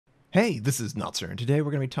Hey, this is Notser, and today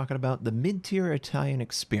we're going to be talking about the mid-tier Italian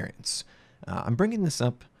experience. I'm bringing this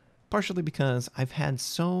up partially because I've had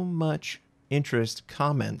so much interest,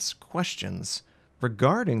 comments, questions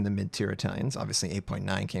regarding the mid-tier Italians. Obviously,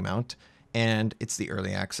 8.9 came out, and it's the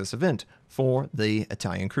early access event for the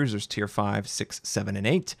Italian Cruisers, Tier 5, 6, 7, and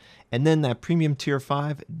 8, and then that premium Tier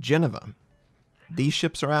 5, Genova. These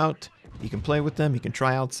ships are out. You can play with them. You can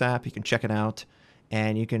try out SAP. You can check it out,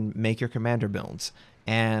 and you can make your commander builds.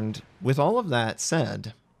 And with all of that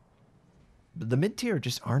said, the mid-tier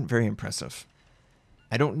just aren't very impressive.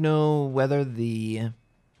 I don't know whether the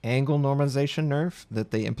angle normalization nerf that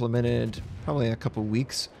they implemented probably a couple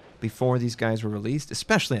weeks before these guys were released,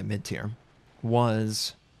 especially at mid-tier,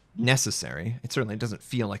 was necessary. It certainly doesn't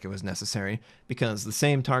feel like it was necessary, because the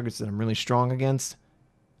same targets that I'm really strong against,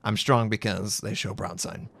 I'm strong because they show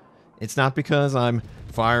broadside. It's not because I'm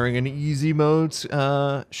firing an easy mode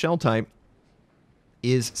shell type.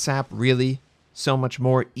 Is SAP really so much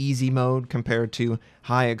more easy mode compared to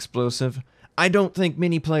high explosive? I don't think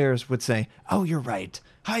many players would say, oh, you're right,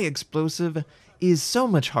 high explosive is so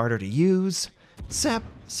much harder to use. SAP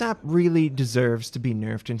really deserves to be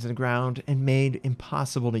nerfed into the ground and made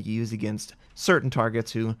impossible to use against certain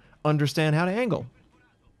targets who understand how to angle.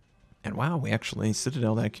 And wow, we actually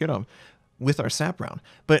Citadel that kid up with our SAP round.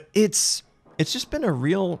 But it's just been a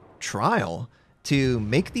real trial to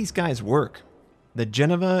make these guys work. The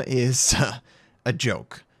Genova is a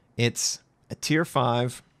joke. It's a tier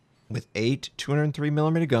 5 with 8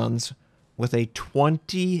 203mm guns with a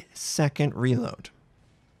 20-second reload.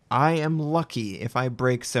 I am lucky if I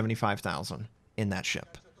break 75,000 in that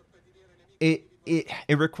ship. It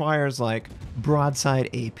requires like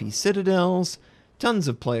broadside AP citadels, tons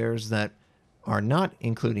of players that are not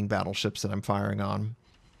including battleships that I'm firing on.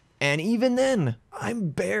 And even then, I'm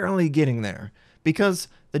barely getting there, because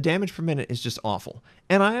the damage per minute is just awful.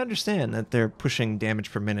 And I understand that they're pushing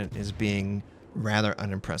damage per minute as being rather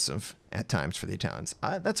unimpressive at times for the Italians.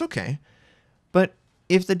 That's okay. But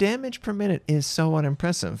if the damage per minute is so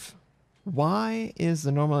unimpressive, why is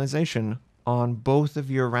the normalization on both of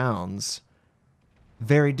your rounds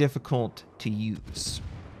very difficult to use?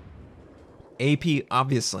 AP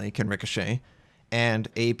obviously can ricochet, and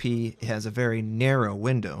AP has a very narrow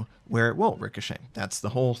window where it won't ricochet. That's the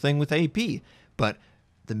whole thing with AP. But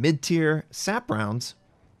the mid-tier SAP rounds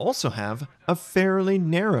also have a fairly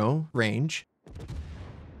narrow range,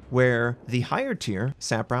 where the higher tier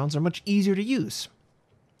SAP rounds are much easier to use.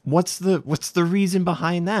 What's the reason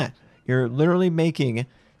behind that? You're literally making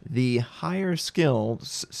the higher skill,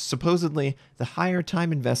 supposedly the higher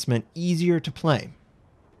time investment, easier to play.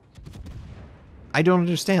 I don't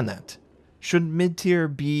understand that. Should mid-tier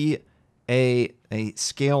be a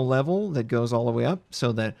scale level that goes all the way up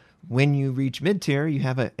so that when you reach mid-tier, you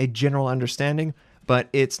have a general understanding, but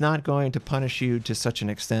it's not going to punish you to such an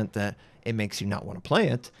extent that it makes you not want to play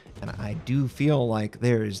it? And I do feel like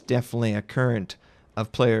there is definitely a current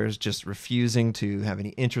of players just refusing to have any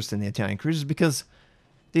interest in the Italian Cruisers because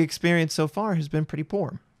the experience so far has been pretty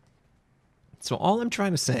poor. So all I'm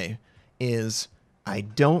trying to say is I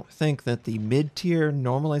don't think that the mid-tier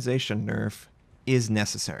normalization nerf is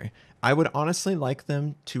necessary. I would honestly like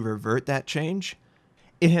them to revert that change.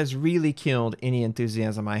 It has really killed any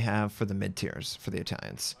enthusiasm I have for the mid-tiers, for the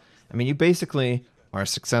Italians. I mean, you basically are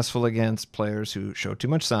successful against players who show too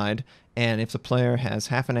much side, and if the player has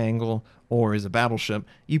half an angle or is a battleship,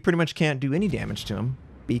 you pretty much can't do any damage to him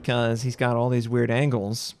because he's got all these weird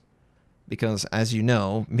angles. Because, as you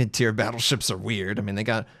know, mid-tier battleships are weird. I mean, they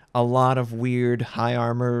got a lot of weird high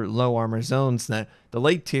armor, low armor zones that the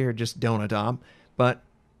late tier just don't adopt, but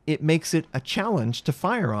it makes it a challenge to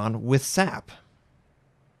fire on with SAP.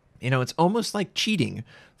 You know, it's almost like cheating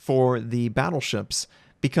for the battleships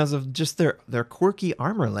because of just their quirky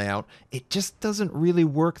armor layout. It just doesn't really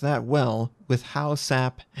work that well with how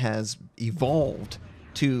SAP has evolved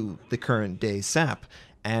to the current day SAP.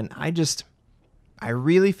 And I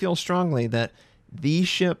really feel strongly that these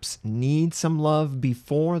ships need some love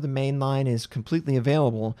before the main line is completely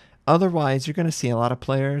available. Otherwise, you're going to see a lot of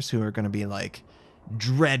players who are going to be like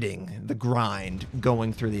dreading the grind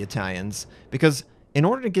going through the Italians, because in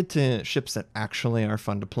order to get to ships that actually are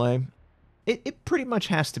fun to play, it pretty much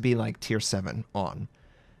has to be like tier 7 on.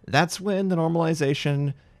 That's when the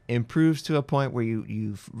normalization improves to a point where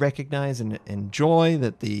you recognize and enjoy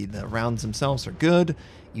that the rounds themselves are good.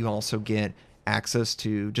 You also get access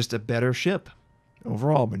to just a better ship.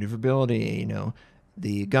 Overall maneuverability, you know,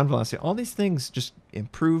 the gun velocity, all these things just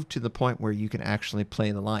improve to the point where you can actually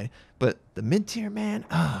play the line. But the mid-tier, man,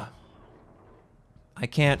 I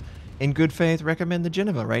can't in good faith recommend the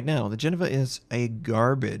Genova right now. The Genova is a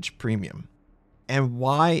garbage premium. And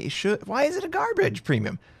why is it a garbage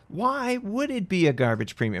premium? Why would it be a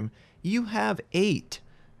garbage premium? You have 8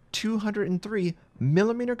 203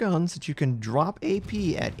 millimeter guns that you can drop AP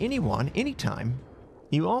at anyone, anytime.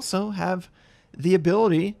 You also have the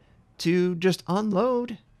ability to just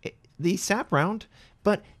unload the sap round,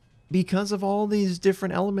 but because of all these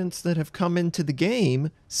different elements that have come into the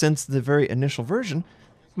game since the very initial version,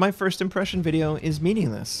 my first impression video is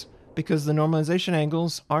meaningless because the normalization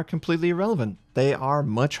angles are completely irrelevant. They are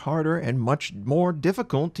much harder and much more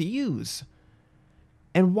difficult to use.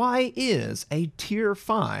 And why is a tier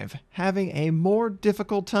 5 having a more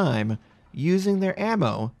difficult time using their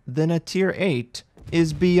ammo than a tier 8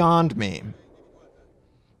 is beyond me.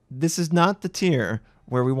 This is not the tier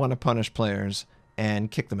where we want to punish players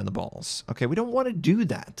and kick them in the balls. Okay, we don't want to do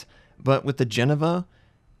that. But with the Geneva,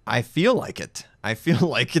 I feel like it. I feel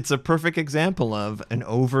like it's a perfect example of an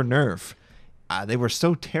over nerf. They were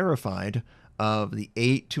so terrified of the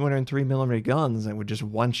 8 203mm guns that would just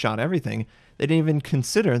one-shot everything. They didn't even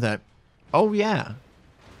consider that, oh yeah,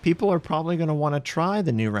 people are probably going to want to try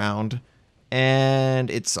the new round,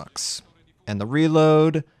 and it sucks. And the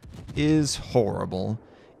reload is horrible,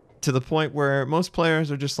 to the point where most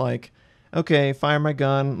players are just like, okay, fire my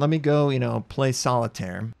gun, let me go, play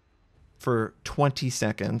solitaire for 20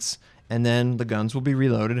 seconds, and then the guns will be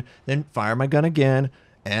reloaded, then fire my gun again,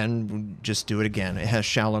 and just do it again. It has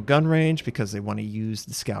shallow gun range because they want to use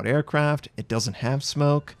the scout aircraft. It doesn't have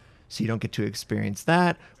smoke, so you don't get to experience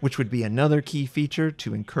that, which would be another key feature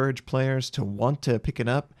to encourage players to want to pick it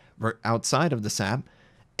up outside of the SAP,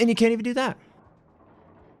 and you can't even do that.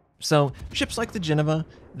 So ships like the Geneva,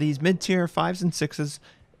 these mid-tier 5s and 6s,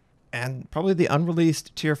 and probably the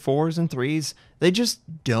unreleased tier 4s and 3s, they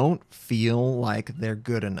just don't feel like they're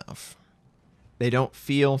good enough. They don't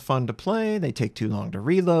feel fun to play, they take too long to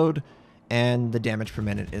reload, and the damage per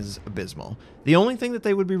minute is abysmal. The only thing that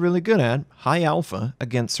they would be really good at, high alpha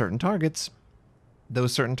against certain targets,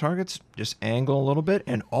 those certain targets just angle a little bit,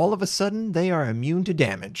 and all of a sudden they are immune to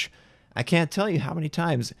damage. I can't tell you how many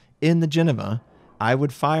times in the Geneva I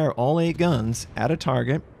would fire all 8 guns at a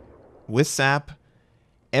target with sap.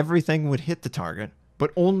 Everything would hit the target,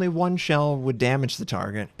 but only one shell would damage the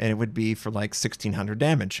target, and it would be for like 1600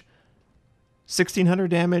 damage. 1600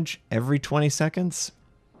 damage every 20 seconds?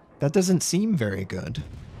 That doesn't seem very good,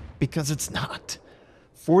 because it's not.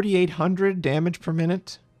 4800 damage per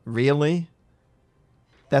minute? Really?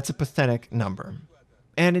 That's a pathetic number.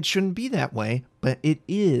 And it shouldn't be that way, but it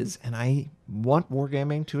is, and I want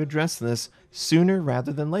Wargaming to address this sooner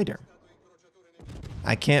rather than later.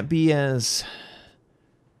 I can't be as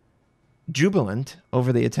jubilant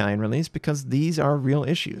over the Italian release because these are real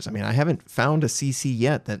issues. I mean, I haven't found a CC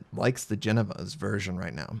yet that likes the Geneva's version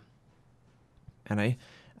right now. And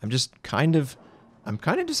I'm kind of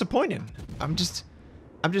disappointed. I'm just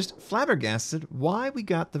flabbergasted why we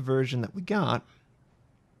got the version that we got,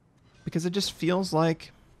 because it just feels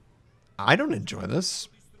like I don't enjoy this.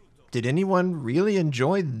 Did anyone really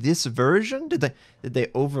enjoy this version? Did they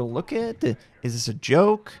overlook it? Is this a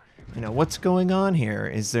joke? What's going on here?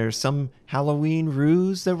 Is there some Halloween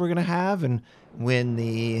ruse that we're going to have? And when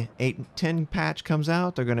the 8.10 patch comes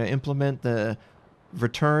out, they're going to implement the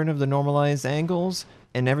return of the normalized angles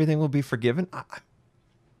and everything will be forgiven?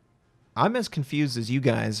 I'm as confused as you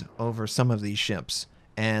guys over some of these ships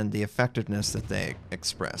and the effectiveness that they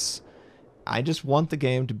express. I just want the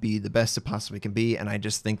game to be the best it possibly can be, and I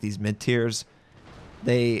just think these mid-tiers,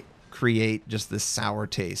 they create just this sour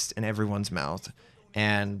taste in everyone's mouth.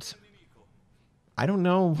 And I don't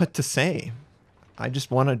know what to say. I just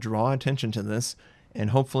want to draw attention to this, and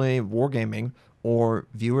hopefully Wargaming or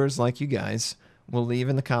viewers like you guys will leave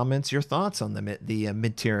in the comments your thoughts on the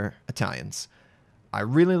mid-tier Italians. I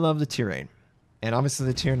really love the tier 8, and obviously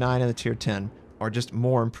the tier 9 and the tier 10 are just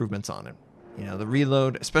more improvements on it. The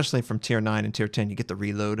reload, especially from tier 9 and tier 10, you get the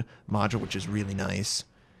reload module, which is really nice,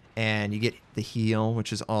 and you get the heal,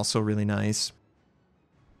 which is also really nice.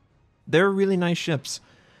 They're really nice ships,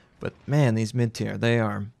 but man, these mid-tier,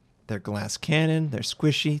 they're glass cannon, they're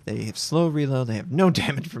squishy, they have slow reload, they have no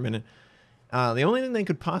damage per minute. The only thing they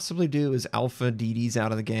could possibly do is alpha DDs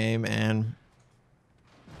out of the game, and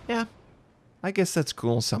yeah, I guess that's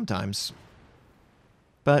cool sometimes.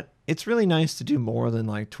 But it's really nice to do more than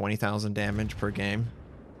like 20,000 damage per game.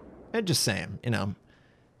 And just saying,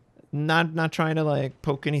 not trying to like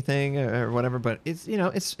poke anything or whatever, but it's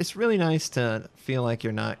it's really nice to feel like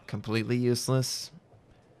you're not completely useless.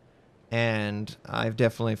 And I've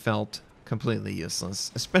definitely felt completely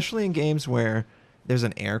useless, especially in games where there's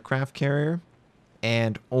an aircraft carrier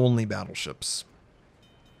and only battleships.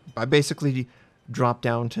 I basically drop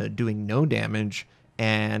down to doing no damage,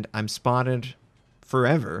 and I'm spotted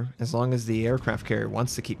forever, as long as the aircraft carrier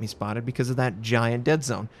wants to keep me spotted because of that giant dead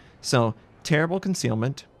zone. So, terrible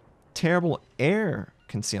concealment, terrible air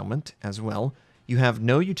concealment as well. You have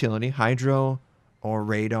no utility, hydro or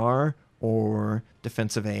radar or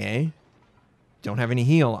defensive AA. Don't have any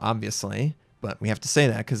heal, obviously, but we have to say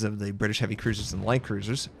that because of the British heavy cruisers and light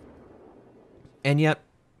cruisers. And yet,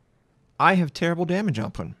 I have terrible damage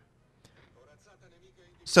output.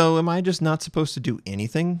 So am I just not supposed to do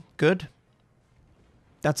anything good?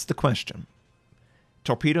 That's the question.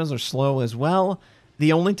 Torpedoes are slow as well.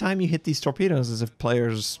 The only time you hit these torpedoes is if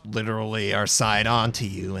players literally are side on to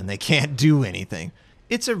you and they can't do anything.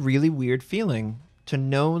 It's a really weird feeling to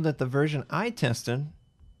know that the version I tested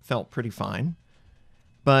felt pretty fine,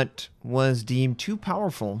 but was deemed too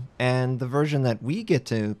powerful, and the version that we get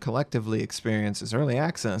to collectively experience as early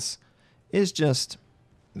access is just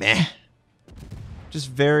meh. Just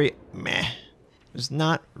very meh. It's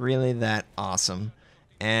not really that awesome,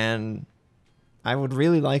 and I would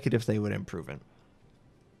really like it if they would improve it.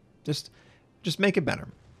 Just make it better.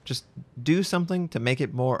 Just do something to make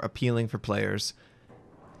it more appealing for players.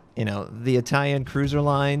 You know, the Italian cruiser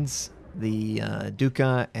lines, the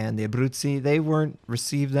Duca and the Abruzzi, they weren't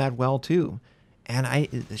received that well too.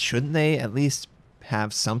 And shouldn't they at least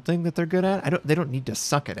have something that they're good at? They don't need to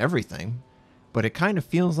suck at everything, but it kind of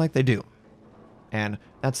feels like they do. And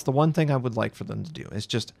that's the one thing I would like for them to do, is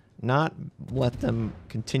just not let them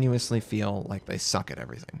continuously feel like they suck at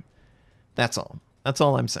everything. That's all. That's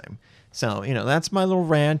all I'm saying. So, you know, that's my little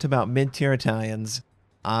rant about mid-tier Italians.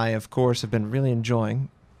 I, of course, have been really enjoying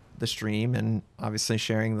the stream and obviously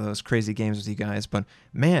sharing those crazy games with you guys. But,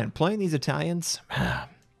 man, playing these Italians,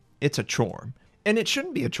 it's a chore. And it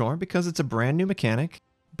shouldn't be a chore because it's a brand new mechanic,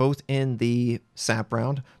 both in the SAP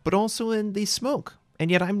round, but also in the smoke.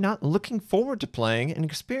 And yet I'm not looking forward to playing and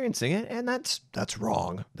experiencing it, and that's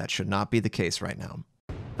wrong. That should not be the case right now.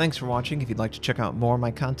 Thanks for watching. If you'd like to check out more of my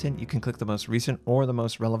content, you can click the most recent or the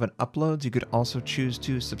most relevant uploads. You could also choose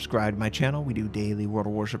to subscribe to my channel. We do daily World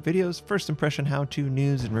of Warship videos, first impression, how-to,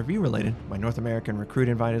 news, and review related. My North American recruit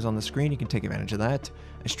invite is on the screen. You can take advantage of that.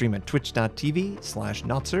 I stream at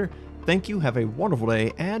twitch.tv/Notser. Thank you, have a wonderful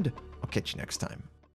day, and I'll catch you next time.